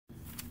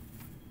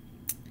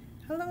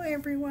Hello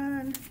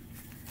everyone,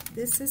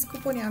 this is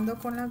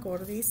Cuponeando con la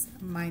Gordis.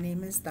 My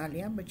name is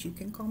Dalia, but you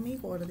can call me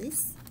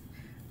Gordis.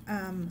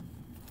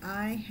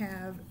 I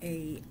have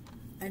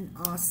an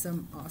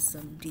awesome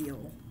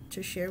deal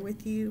to share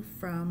with you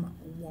from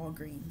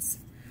Walgreens.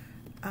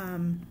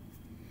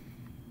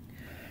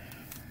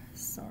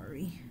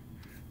 Sorry,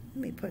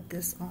 let me put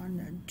this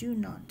on Do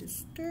Not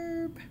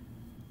Disturb.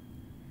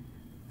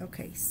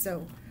 Okay,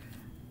 so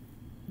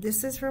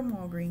this is from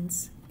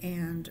Walgreens,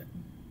 and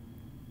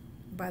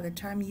by the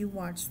time you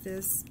watch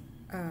this,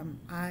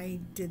 I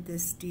did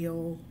this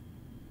deal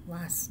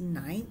last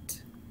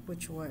night,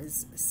 which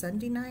was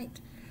Sunday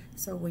night.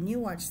 So when you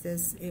watch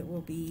this, it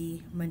will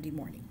be Monday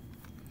morning.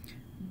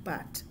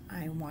 But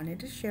I wanted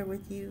to share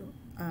with you,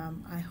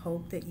 I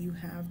hope that you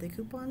have the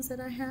coupons that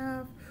I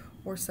have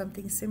or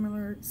something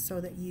similar so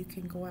that you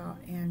can go out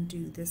and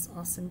do this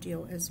awesome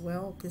deal as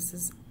well. This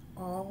is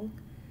all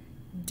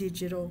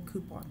digital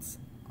coupons.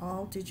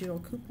 All digital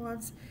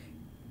coupons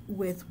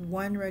with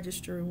one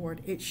register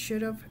reward. It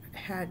should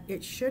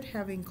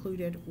have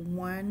included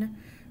one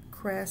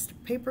Crest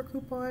paper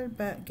coupon,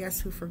 but guess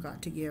who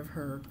forgot to give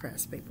her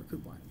Crest paper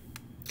coupon?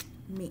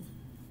 Me.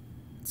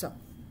 So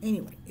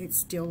anyway, it's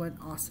still an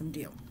awesome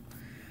deal.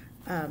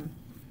 I'm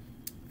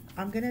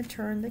gonna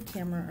turn the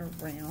camera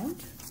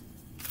around.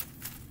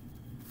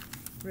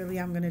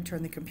 Really, I'm gonna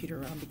turn the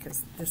computer around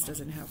because this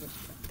doesn't have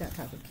that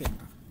type of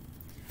camera.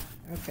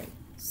 Okay,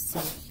 so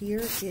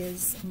here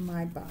is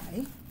my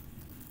buy.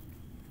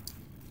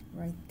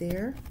 Right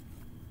there.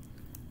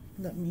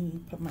 Let me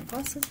put my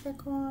glasses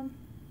back on.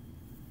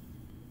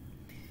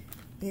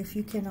 If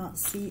you cannot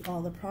see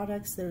all the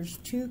products, there's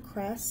 2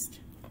 Crest,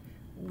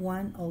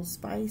 1 Old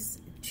Spice,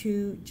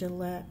 2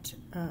 Gillette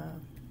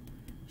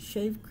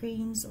shave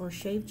creams or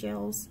shave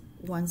gels,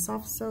 1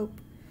 soft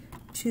soap,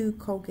 2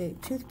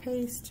 Colgate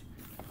toothpaste,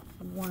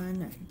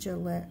 1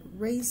 Gillette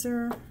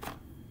razor,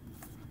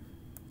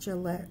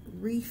 Gillette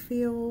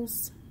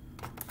refills,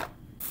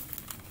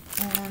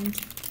 and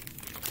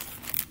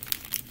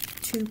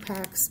 2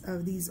 packs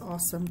of these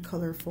awesome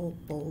colorful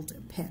bold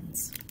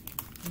pens.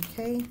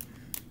 Okay,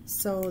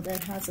 so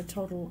that has a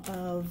total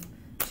of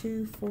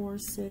 2, 4,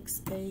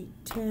 6, 8,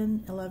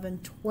 10, 11,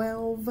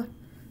 12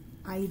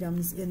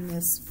 items in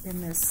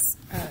this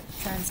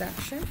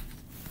transaction.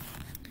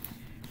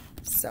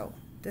 So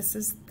this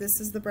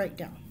is the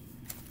breakdown.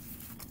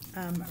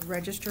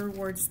 Register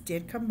rewards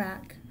did come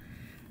back,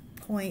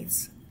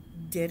 points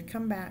did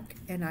come back,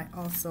 and I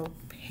also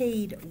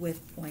paid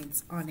with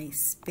points on a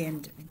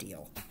spend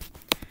deal.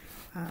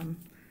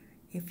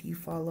 If you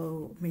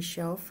follow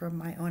Michelle from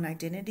My Own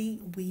Identity,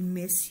 we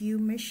miss you,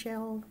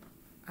 Michelle.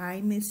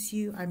 I miss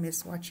you. I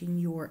miss watching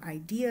your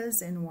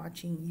ideas and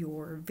watching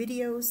your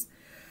videos.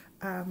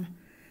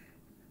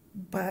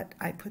 But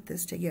I put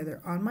this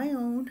together on my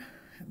own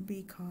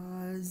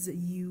because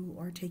you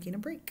are taking a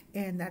break,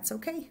 and that's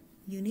okay.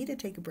 You need to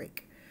take a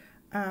break.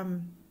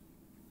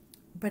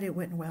 But it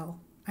went well.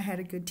 I had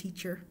a good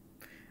teacher.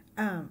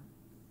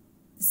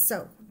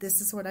 So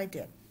this is what I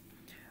did.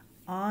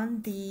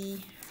 On the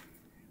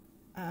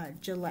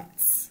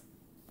Gillettes,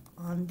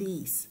 on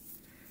these,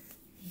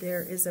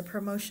 there is a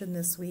promotion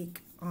this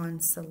week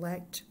on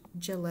select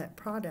Gillette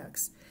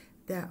products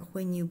that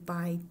when you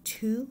buy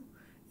 2,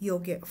 you'll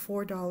get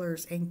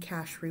 $4 in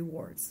cash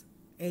rewards,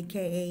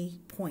 aka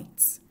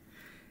points.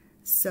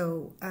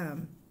 So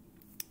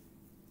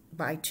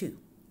buy 2.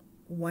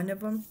 One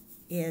of them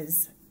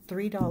is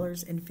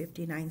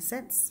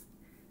 $3.59.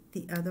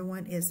 The other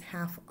one is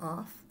half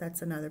off.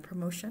 That's another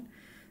promotion.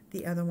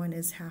 The other one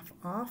is half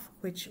off,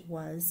 which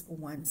was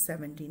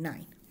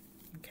 $1.79.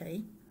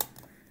 Okay.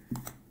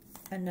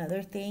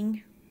 Another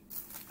thing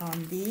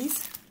on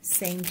these,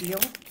 same deal.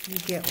 You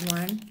get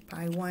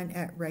buy one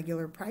at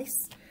regular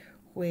price,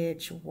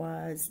 which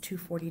was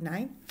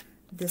 $2.49.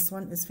 This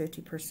one is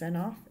 50%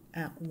 off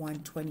at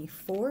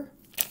 $1.24.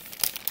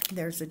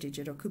 There's a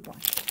digital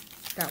coupon.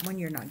 That one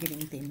you're not getting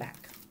anything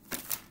back.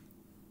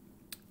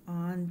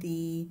 On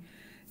the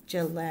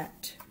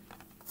Gillette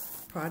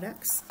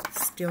products,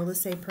 still the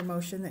same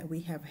promotion that we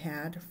have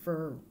had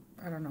for,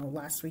 I don't know,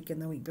 last week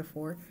and the week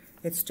before.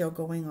 It's still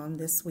going on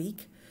this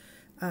week.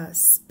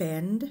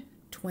 Spend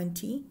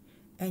 20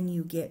 and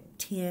you get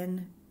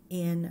 10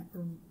 in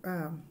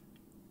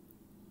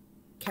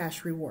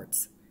cash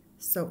rewards.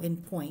 So in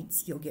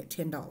points, you'll get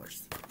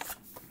 $10.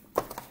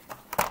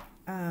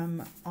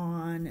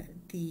 On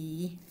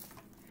the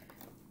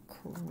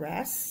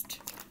Crest,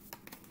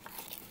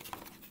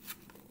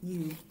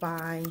 you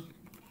buy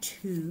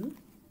 2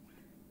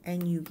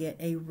 and you get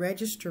a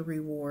register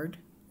reward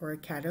or a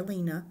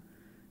Catalina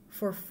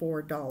for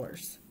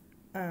 $4.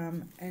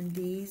 And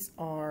these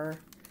are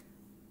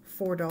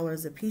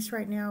 $4 a piece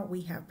right now.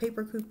 We have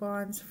paper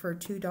coupons for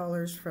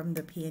 $2 from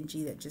the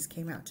P&G that just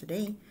came out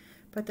today,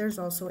 but there's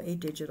also a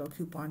digital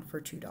coupon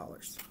for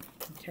 $2.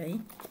 Okay.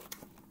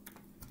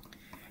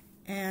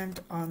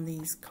 And on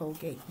these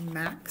Colgate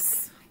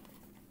Max,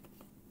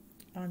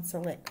 on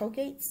select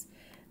Colgates,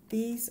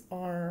 these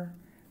are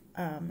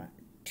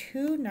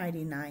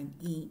 $2.99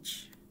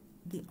 each.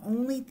 The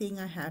only thing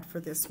I had for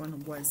this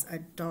one was a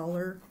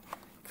 $1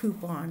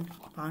 coupon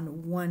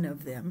on one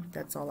of them.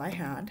 That's all I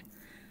had.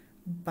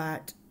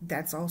 But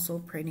that's also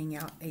printing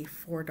out a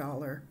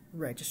 $4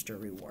 register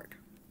reward.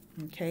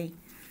 Okay,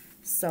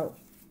 so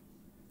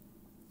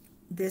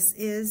this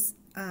is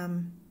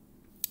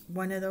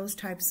one of those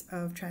types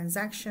of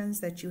transactions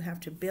that you have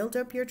to build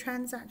up your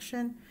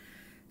transaction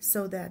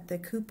so that the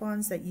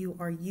coupons that you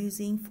are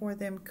using for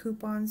them,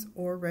 coupons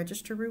or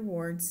register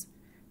rewards,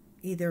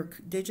 either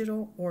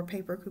digital or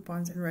paper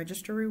coupons and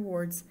register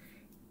rewards,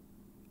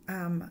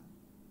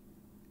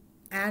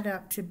 add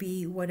up to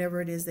be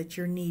whatever it is that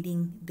you're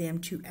needing them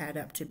to add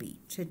up to be.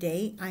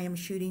 Today I am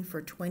shooting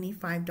for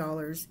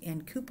 $25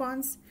 in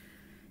coupons,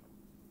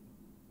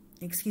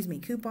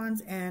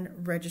 coupons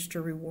and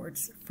register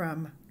rewards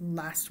from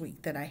last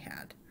week that I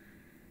had.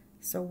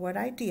 So what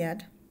I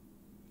did,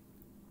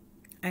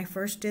 I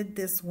first did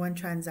this one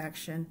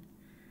transaction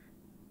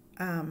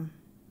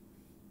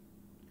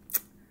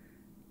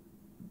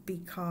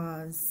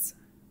because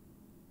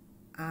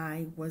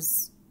I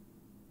was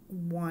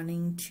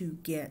wanting to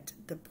get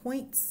the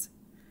points,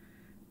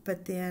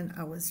 but then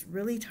I was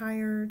really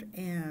tired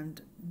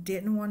and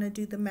didn't want to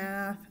do the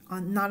math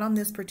on, not on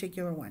this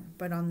particular one,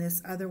 but on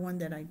this other one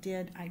that I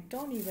did. I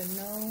don't even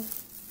know.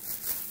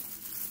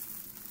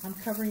 I'm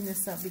covering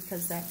this up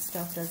because that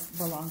stuff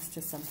belongs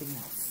to something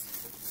else.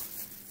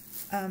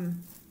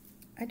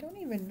 I don't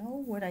even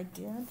know what I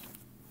did.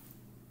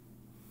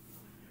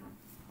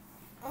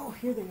 Oh,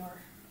 here they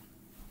are.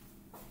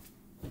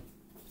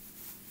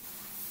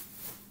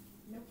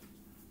 Nope.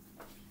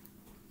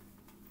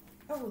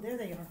 Oh, there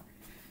they are.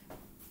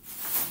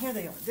 Here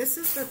they are. This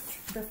is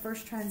the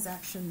first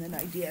transaction that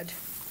I did.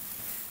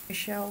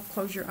 Michelle,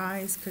 close your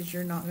eyes because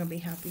you're not going to be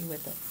happy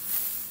with it.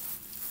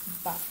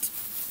 But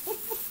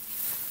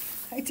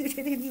I did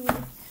it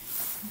anyway.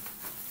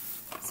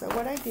 So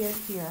what I did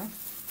here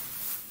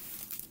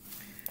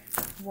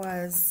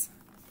was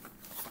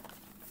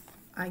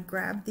I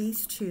grabbed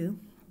these two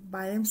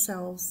by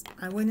themselves.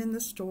 I went in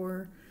the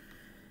store.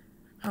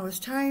 I was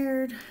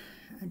tired.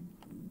 I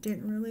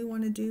didn't really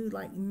want to do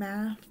like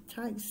math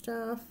type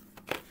stuff.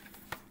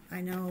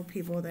 I know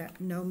people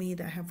that know me,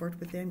 that have worked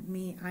with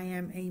me. I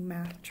am a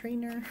math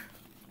trainer.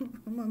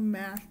 I'm a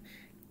math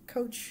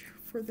coach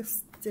for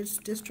this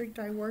district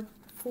I work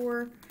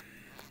for.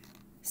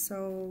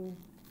 So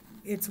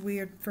it's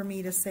weird for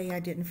me to say I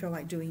didn't feel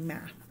like doing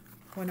math.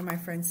 One of my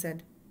friends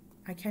said,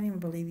 I can't even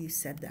believe you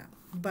said that.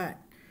 But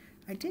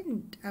I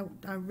didn't.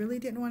 I really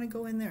didn't want to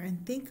go in there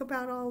and think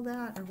about all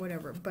that or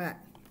whatever. But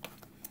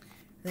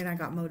then I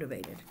got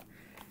motivated.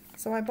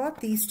 So I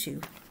bought these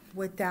two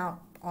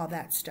without all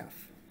that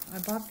stuff. I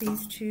bought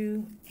these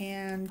two,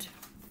 and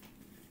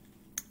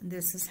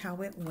this is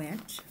how it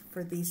went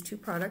for these two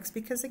products,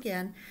 because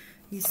again,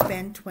 you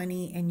spend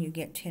 20 and you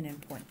get 10 in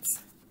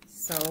points.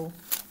 So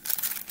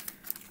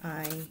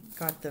I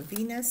got the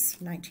Venus,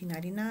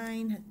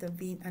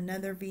 $19.99,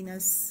 another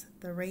Venus,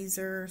 the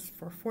razors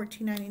for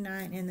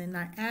 $14.99, and then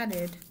I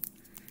added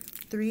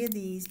 3 of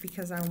these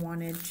because I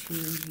wanted to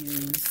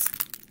use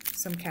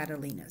some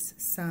Catalinas,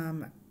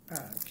 some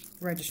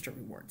register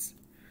rewards.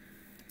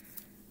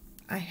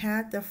 I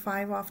had the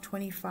 5 off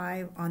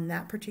 25 on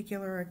that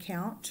particular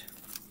account,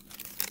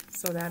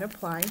 so that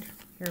applied.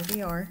 Here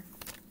we are.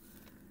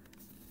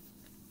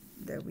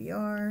 There we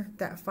are.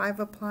 That 5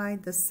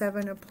 applied, the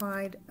 7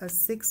 applied, a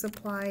 6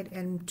 applied,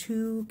 and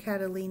 2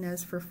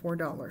 Catalinas for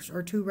 $4,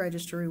 or 2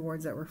 register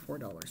rewards that were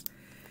 $4.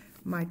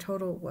 My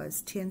total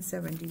was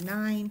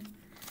 $10.79.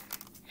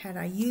 Had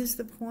I used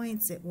the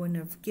points, it wouldn't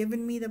have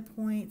given me the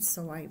points,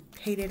 so I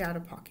paid it out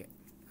of pocket.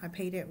 I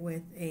paid it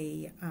with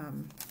a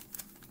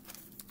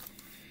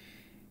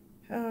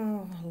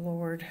oh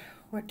Lord,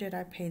 what did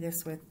I pay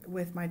this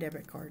with my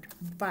debit card?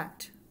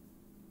 But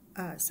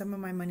some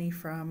of my money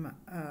from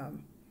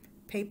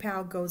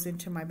PayPal goes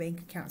into my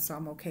bank account, so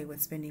I'm okay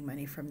with spending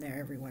money from there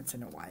every once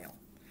in a while.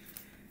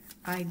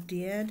 I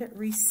did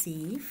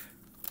receive,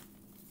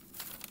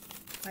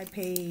 I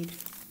paid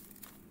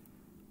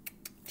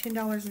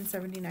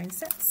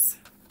 $10.79.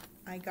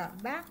 I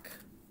got back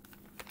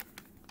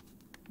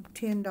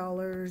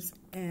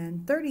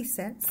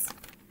 $10.30,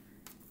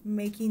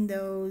 making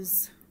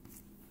those,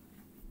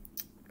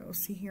 oh,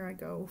 see, here I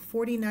go,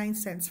 49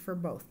 cents for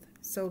both.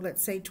 So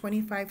let's say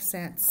 25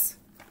 cents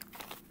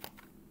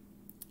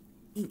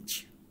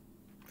each.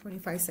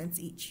 25 cents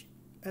each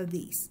of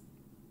these,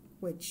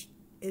 which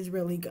is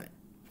really good.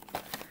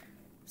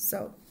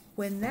 So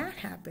when that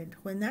happened,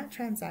 when that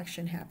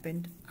transaction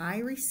happened, I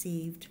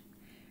received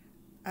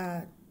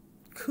a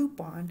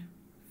coupon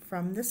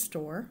from the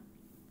store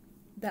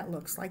that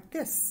looks like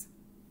this.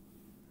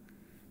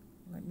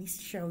 Let me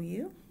show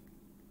you.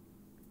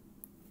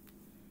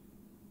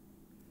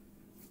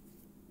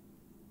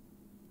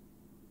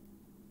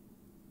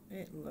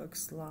 It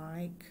looks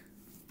like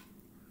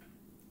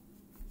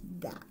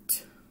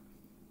that.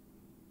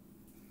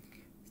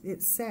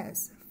 It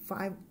says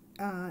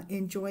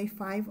enjoy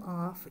 5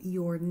 off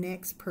your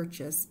next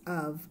purchase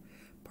of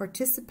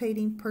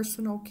participating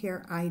personal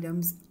care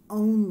items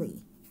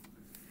only.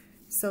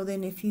 So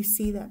then if you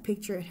see that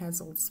picture, it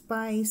has Old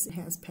Spice, it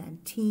has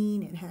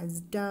Pantene, it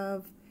has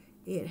Dove,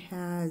 it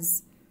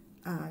has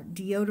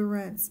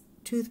deodorants,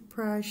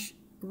 toothbrush,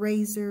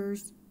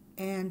 razors,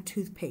 and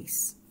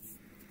toothpaste.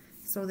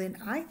 So then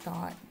I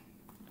thought,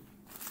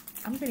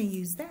 I'm going to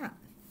use that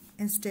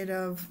instead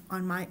of,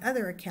 on my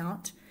other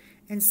account,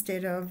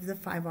 instead of the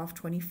 5 off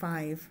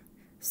 25,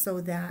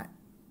 so that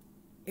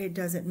it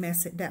doesn't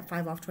mess it, that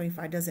 5 off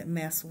 25 doesn't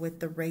mess with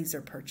the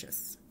razor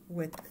purchase,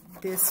 with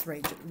this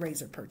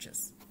razor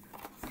purchase.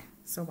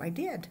 So I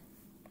did.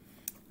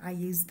 I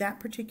used that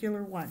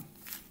particular one.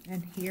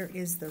 And here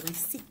is the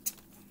receipt.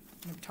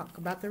 I'm going to talk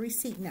about the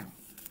receipt now.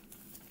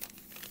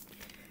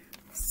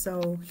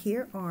 So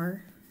here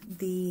are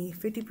the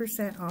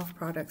 50% off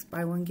products.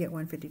 Buy one, get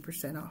one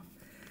 50% off.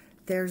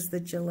 There's the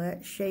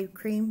Gillette Shave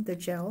Cream, the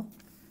gel.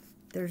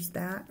 There's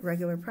that,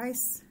 regular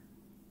price.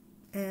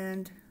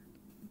 And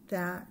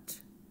that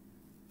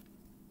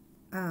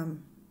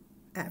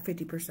at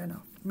 50%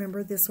 off.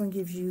 Remember, this one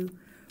gives you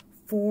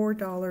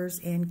 $4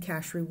 in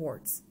cash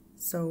rewards.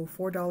 So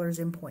 $4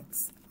 in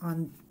points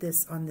on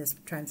this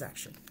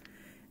transaction.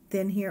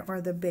 Then here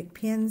are the Bic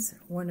pens,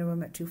 one of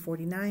them at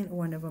 $2.49,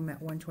 one of them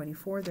at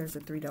 $1.24. There's a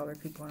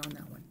 $3 coupon on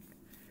that one.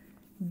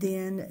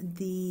 Then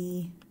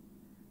the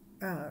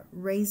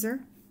razor,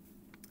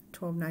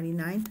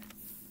 $12.99.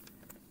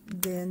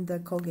 Then the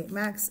Colgate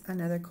Max,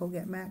 another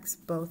Colgate Max,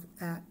 both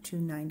at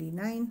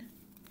 $2.99.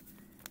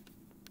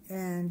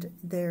 And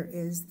there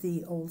is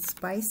the Old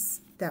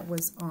Spice that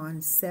was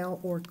on sale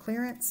or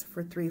clearance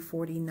for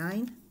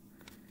 $3.49.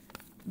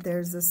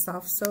 There's the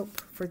soft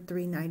soap for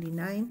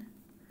 $3.99.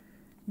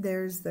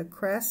 There's the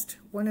Crest,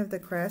 one of the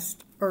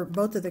Crest, or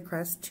both of the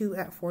Crest, two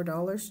at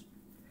 $4.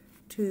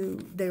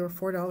 They were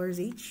 $4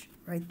 each,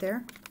 right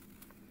there.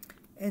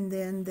 And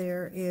then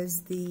there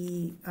is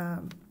the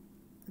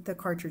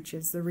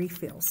cartridges, the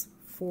refills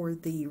for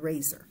the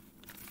razor,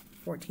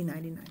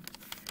 $14.99.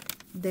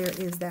 There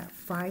is that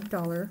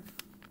 $5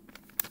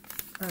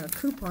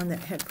 coupon that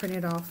had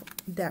printed off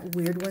that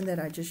weird one that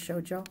I just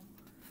showed y'all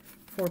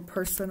for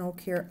personal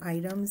care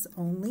items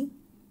only.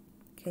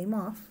 Came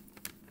off.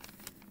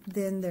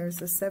 Then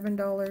there's a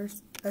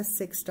 $7, a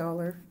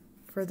 $6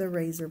 for the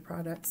razor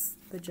products,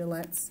 the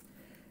Gillettes.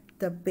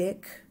 The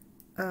Bic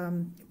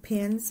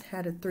pens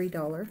had a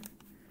 $3.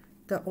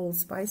 The Old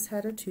Spice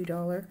had a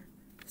 $2.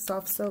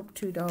 Soft soap,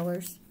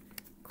 $2.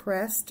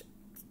 Crest,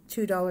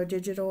 $2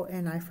 digital,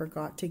 and I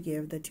forgot to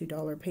give the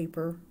 $2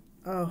 paper.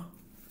 Oh,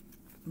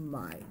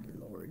 my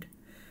Lord.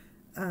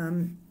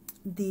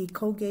 The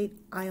Colgate,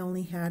 I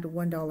only had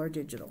 $1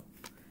 digital.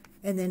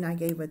 And then I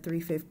gave a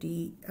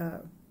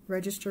 $3.50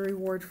 register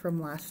reward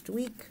from last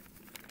week.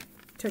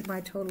 Took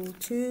my total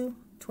to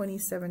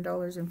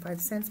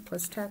 $27.05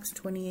 plus tax,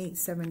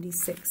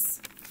 $28.76.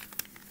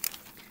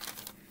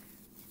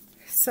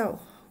 So,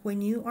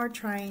 when you are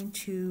trying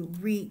to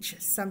reach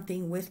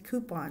something with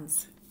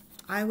coupons,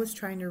 I was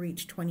trying to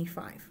reach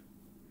 25.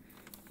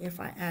 If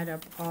I add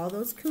up all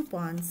those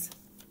coupons,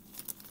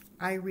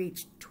 I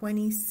reached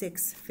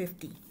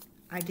 $26.50.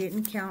 I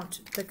didn't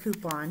count the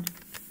coupon,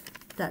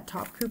 that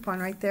top coupon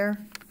right there.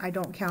 I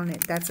don't count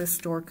it. That's a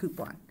store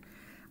coupon.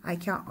 I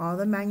count all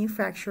the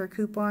manufacturer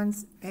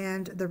coupons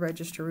and the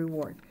register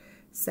reward.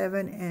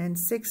 7 and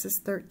 6 is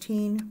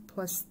 13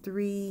 plus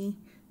 3,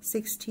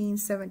 16,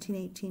 17,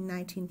 18,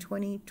 19,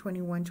 20,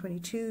 21,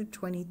 22,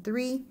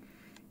 23,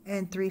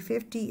 and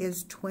 $3.50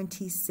 is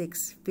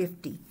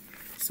 $26.50.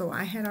 So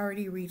I had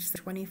already reached the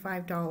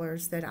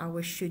 $25 that I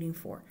was shooting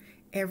for.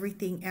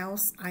 Everything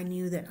else I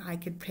knew that I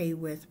could pay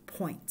with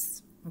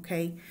points,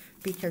 okay?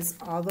 Because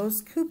all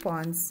those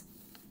coupons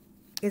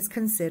is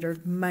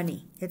considered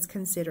money. It's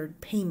considered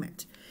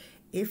payment.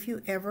 If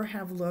you ever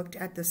have looked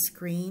at the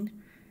screen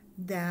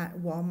that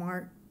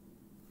Walgreens,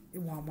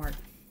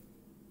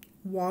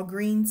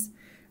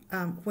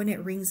 when it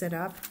rings it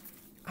up,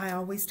 I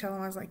always tell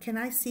them, I was like, can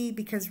I see?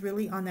 Because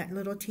really on that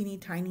little teeny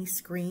tiny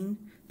screen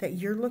that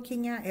you're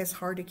looking at, it's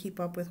hard to keep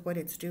up with what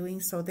it's doing.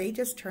 So they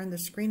just turn the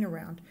screen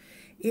around.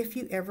 If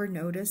you ever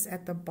notice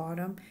at the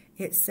bottom,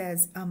 it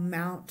says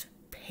amount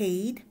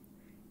paid,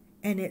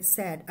 and it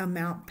said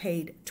amount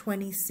paid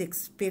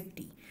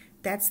 $26.50.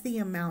 That's the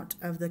amount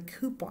of the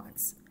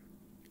coupons.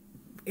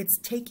 It's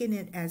taking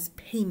it as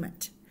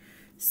payment.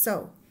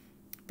 So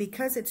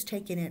because it's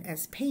taking it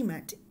as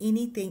payment,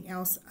 anything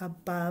else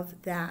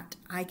above that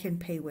I can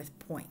pay with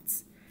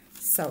points.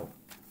 So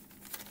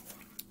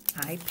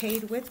I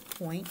paid with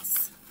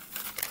points.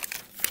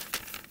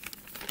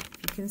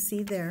 You can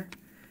see there,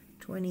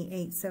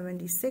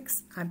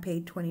 $28.76. I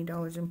paid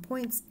 $20 in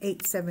points.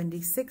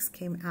 $8.76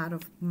 came out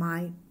of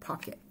my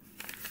pocket.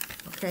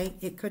 Okay,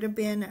 it could have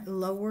been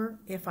lower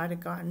if I'd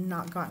have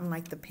not gotten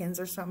like the pins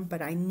or something,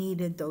 but I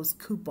needed those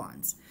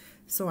coupons,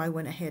 so I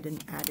went ahead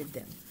and added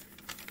them.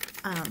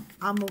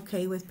 I'm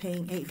okay with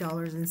paying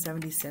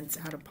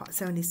 $8.70 out of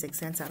 76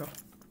 cents out of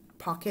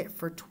pocket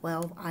for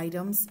 12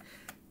 items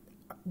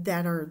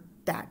that are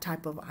that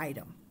type of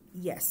item.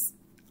 Yes,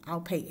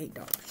 I'll pay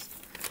 $8.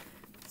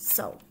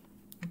 So,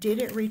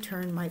 did it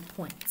return my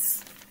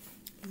points?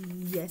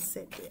 Yes,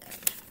 it did.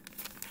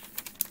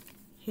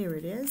 Here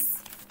it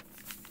is.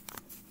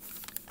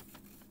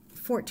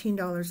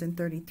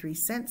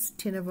 $14.33.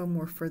 10 of them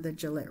were for the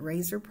Gillette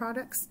razor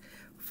products.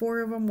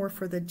 4 of them were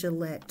for the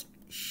Gillette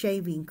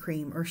shaving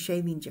cream or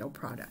shaving gel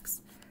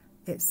products.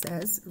 It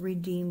says,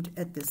 redeemed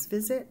at this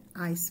visit,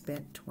 I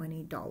spent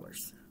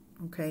 $20.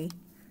 Okay,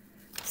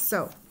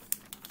 so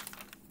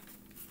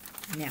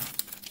now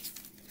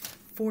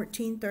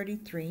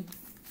 $14.33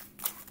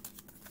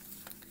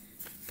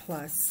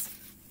 plus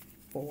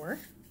 4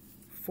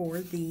 for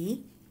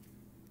the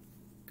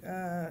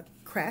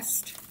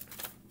Crest,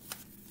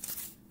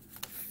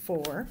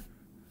 4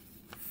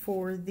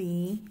 for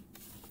the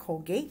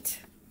Colgate.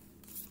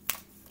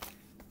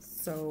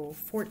 So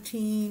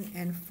 14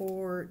 and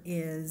 4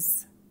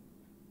 is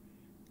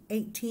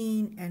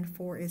 18 and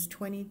 4 is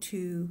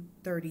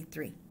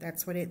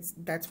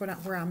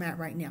 $22.33. Where I'm at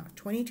right now.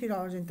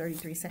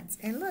 $22.33.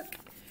 And look,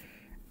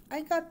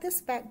 I got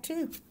this back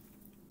too.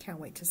 Can't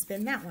wait to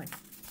spend that one.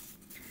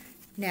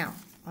 Now,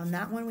 on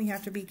that one we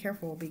have to be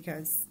careful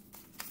because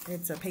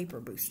it's a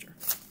paper booster.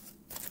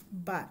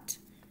 But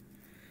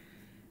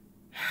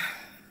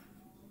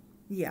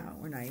yeah,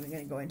 we're not even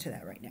going to go into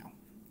that right now.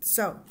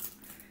 So,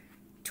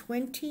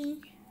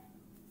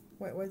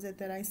 what was it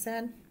that I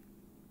said?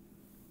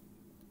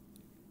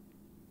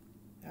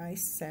 I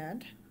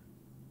said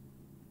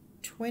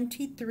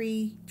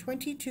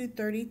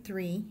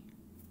 $22.33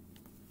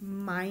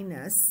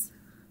 minus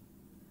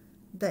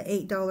the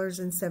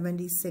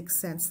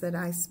 $8.76 that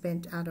I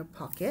spent out of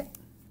pocket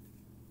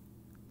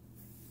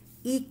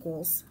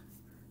equals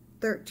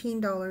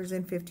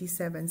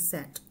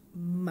 $13.57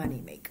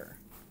 moneymaker.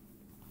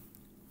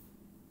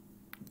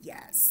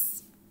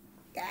 Yes.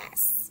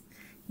 Yes.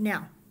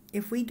 Now,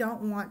 if we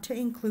don't want to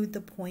include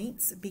the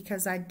points,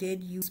 because I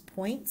did use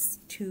points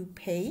to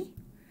pay,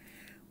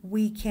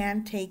 we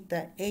can take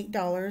the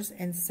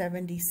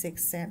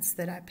 $8.76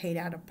 that I paid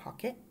out of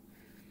pocket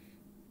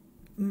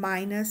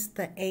minus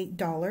the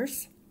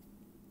 $8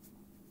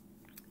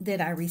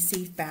 that I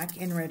received back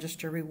in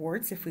register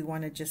rewards, if we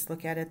want to just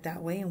look at it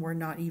that way, and we're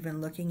not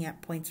even looking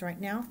at points right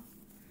now.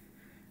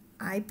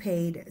 I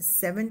paid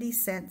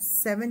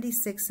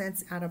 76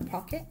 cents out of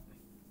pocket,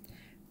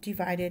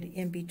 divided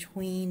in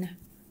between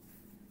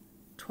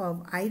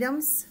 12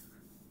 items.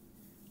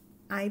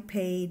 I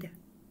paid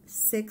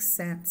 6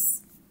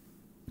 cents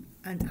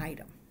an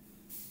item.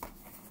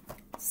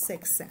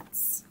 6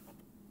 cents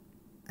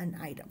an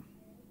item.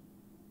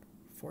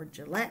 For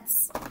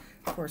Gillette's,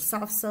 for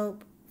soft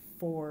soap,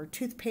 for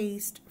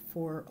toothpaste,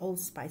 for Old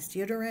Spice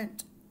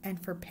deodorant,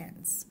 and for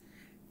pens.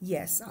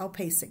 Yes, I'll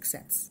pay 6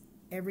 cents.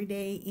 Every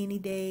day, any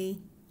day,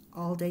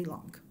 all day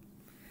long.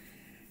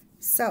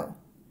 So,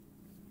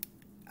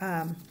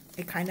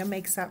 it kind of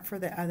makes up for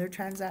the other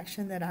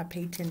transaction that I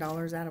paid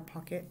 $10 out of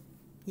pocket.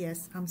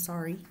 Yes, I'm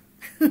sorry.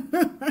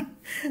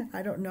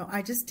 I don't know.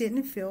 I just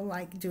didn't feel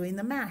like doing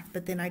the math.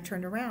 But then I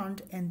turned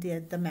around and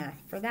did the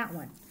math for that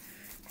one.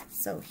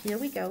 So here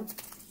we go.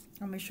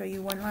 I'm going to show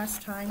you one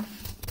last time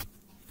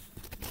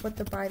what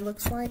the buy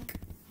looks like.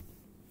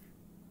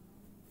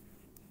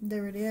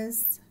 There it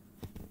is.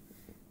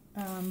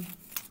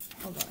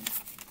 Hold on.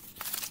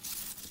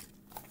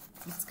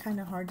 It's kind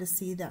of hard to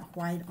see that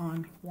white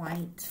on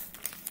white.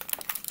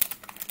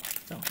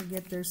 Don't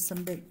forget there's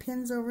some big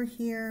pins over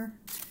here.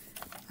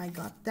 I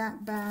got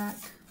that back,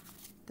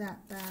 and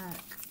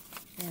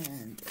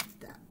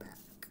that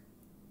back.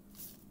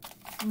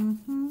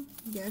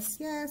 Yes,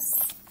 yes.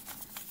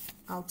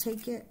 I'll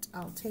take it.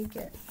 I'll take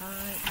it.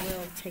 I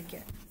will take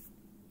it.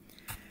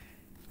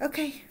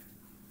 Okay.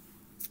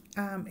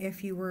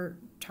 If you were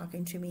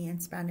talking to me in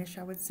Spanish,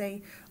 I would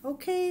say,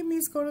 okay,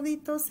 mis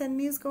gorditos and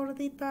mis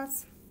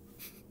gorditas.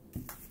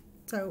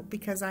 So,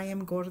 because I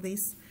am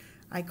gordis,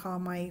 I call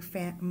my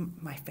fans,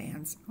 I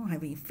don't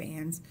have any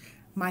fans,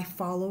 my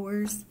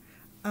followers,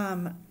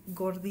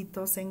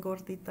 gorditos and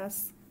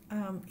gorditas.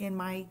 In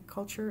my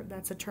culture,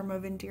 that's a term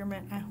of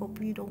endearment. I hope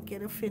you don't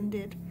get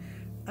offended.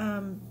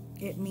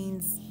 It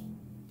means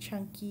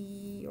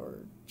chunky or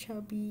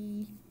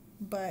chubby,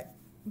 but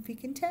if you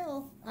can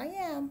tell, I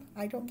am.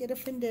 I don't get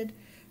offended.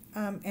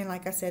 And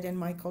like I said, in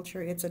my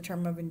culture, it's a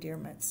term of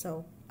endearment,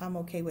 so I'm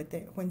okay with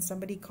it. When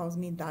somebody calls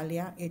me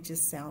Dalia, it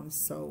just sounds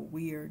so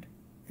weird.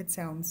 It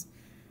sounds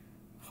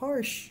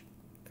harsh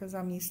because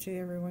I'm used to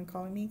everyone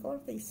calling me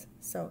Gordis.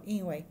 So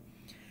anyway,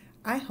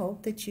 I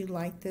hope that you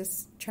like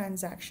this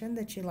transaction,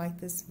 that you like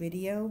this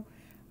video.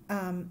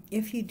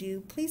 If you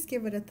do, please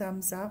give it a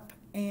thumbs up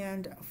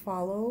and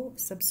follow,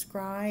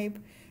 subscribe.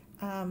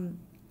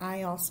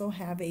 I also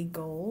have a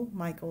goal.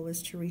 My goal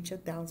is to reach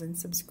 1,000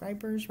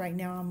 subscribers. Right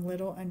now I'm a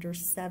little under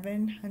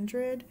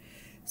 700.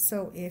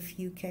 So if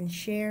you can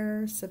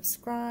share,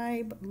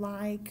 subscribe,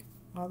 like,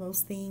 all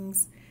those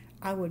things,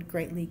 I would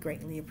greatly,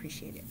 greatly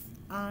appreciate it.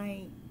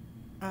 I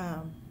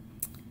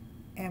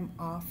am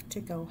off to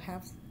go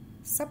have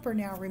supper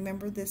now.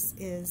 Remember,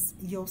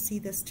 you'll see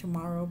this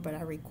tomorrow, but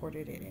I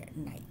recorded it at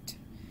night.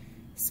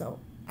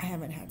 So I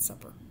haven't had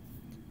supper.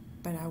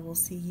 But I will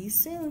see you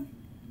soon.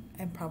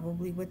 And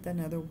probably with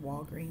another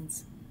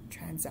Walgreens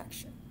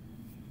transaction.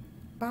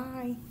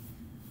 Bye.